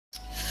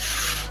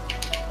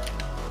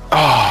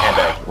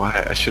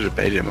Why? I should have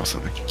baited him or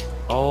something.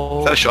 Oh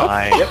Is that a shot?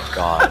 my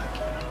god.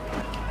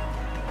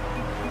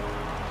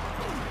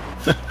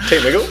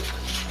 Team wiggle.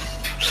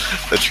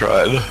 That's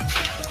right.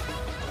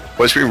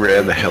 Watch me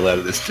ram the hell out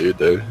of this dude,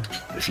 though,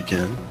 if you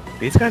can.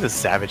 These guys are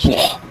savage.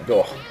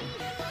 Go.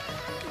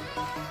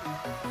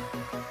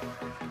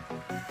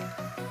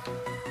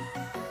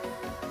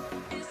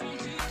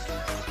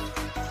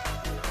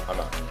 I'm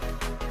not.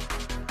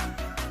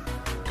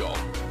 Go.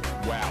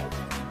 Wow.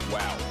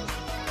 Wow.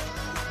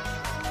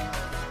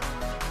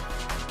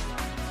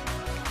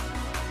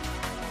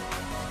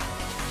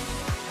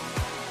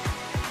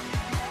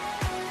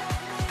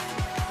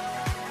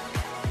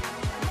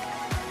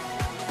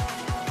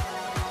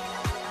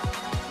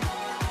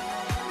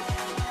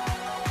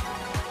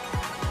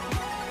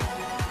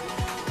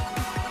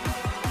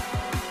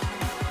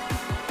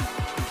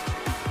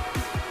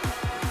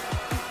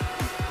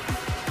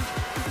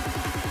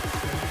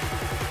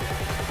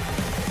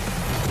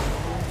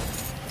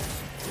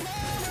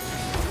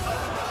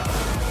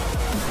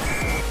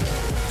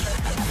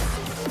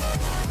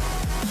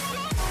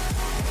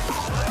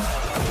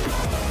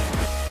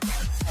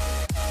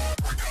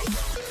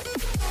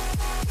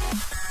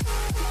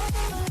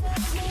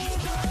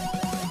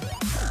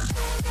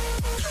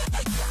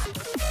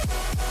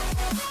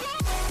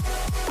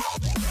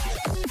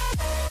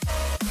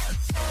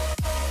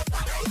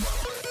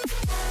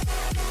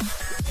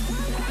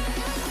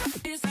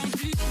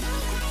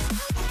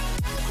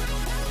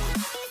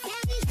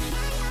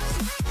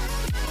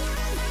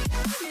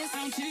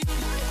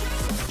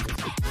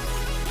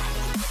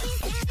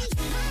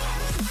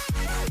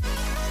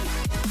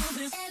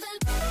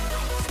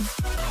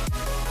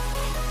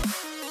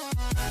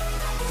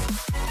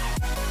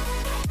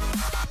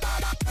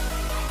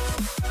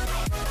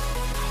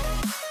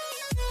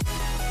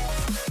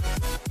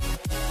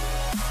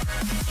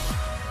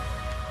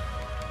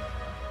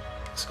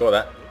 Score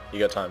that. You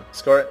got time.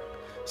 Score it.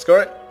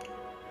 Score it.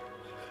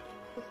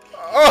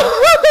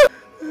 Oh!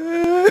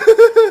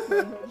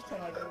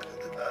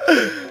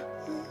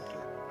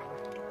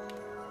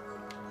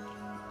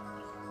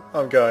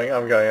 I'm going. Yeah.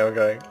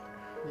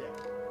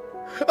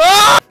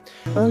 Ah!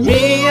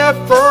 Me, I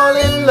fall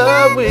in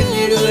love with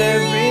you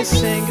every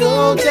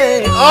single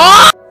day.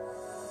 Oh!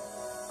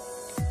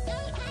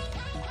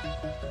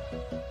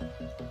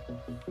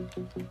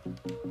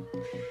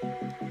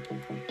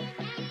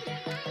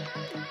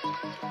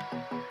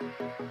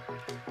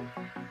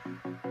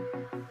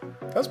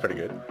 That was pretty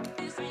good.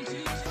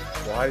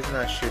 Why didn't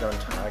I shoot on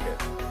target?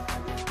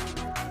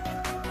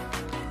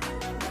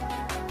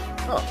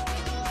 Oh.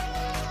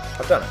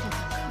 I've done it.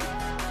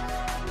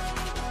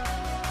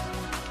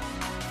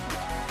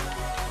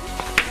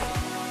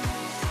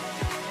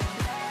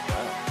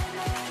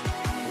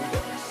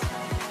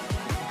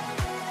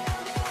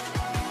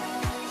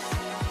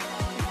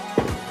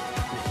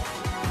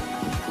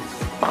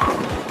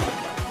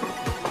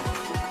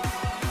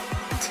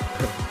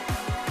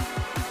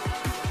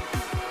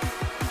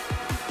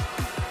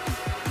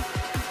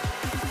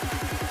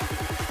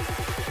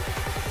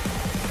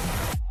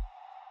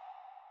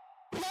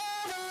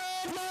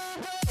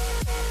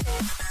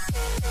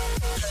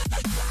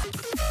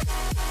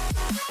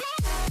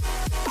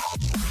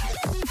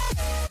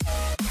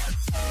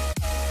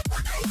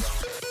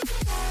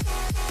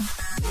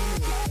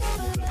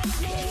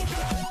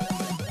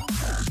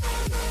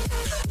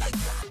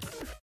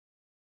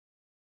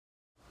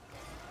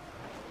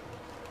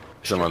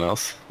 Someone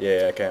else?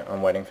 Yeah, okay.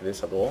 I'm waiting for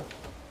this at the wall.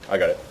 I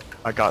got it.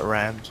 I got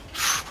rammed.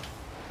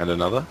 And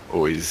another?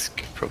 Oh, he's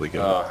probably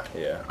going. Oh,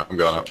 yeah. I'm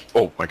going up.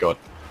 Oh my god.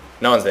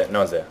 No one's there. No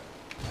one's there.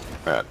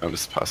 Alright, I'm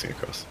just passing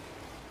across.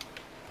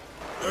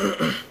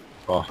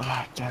 Oh.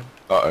 Ah, damn.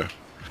 Uh-oh.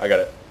 I got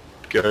it.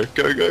 Go,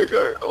 go, go,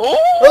 go.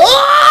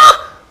 Oh!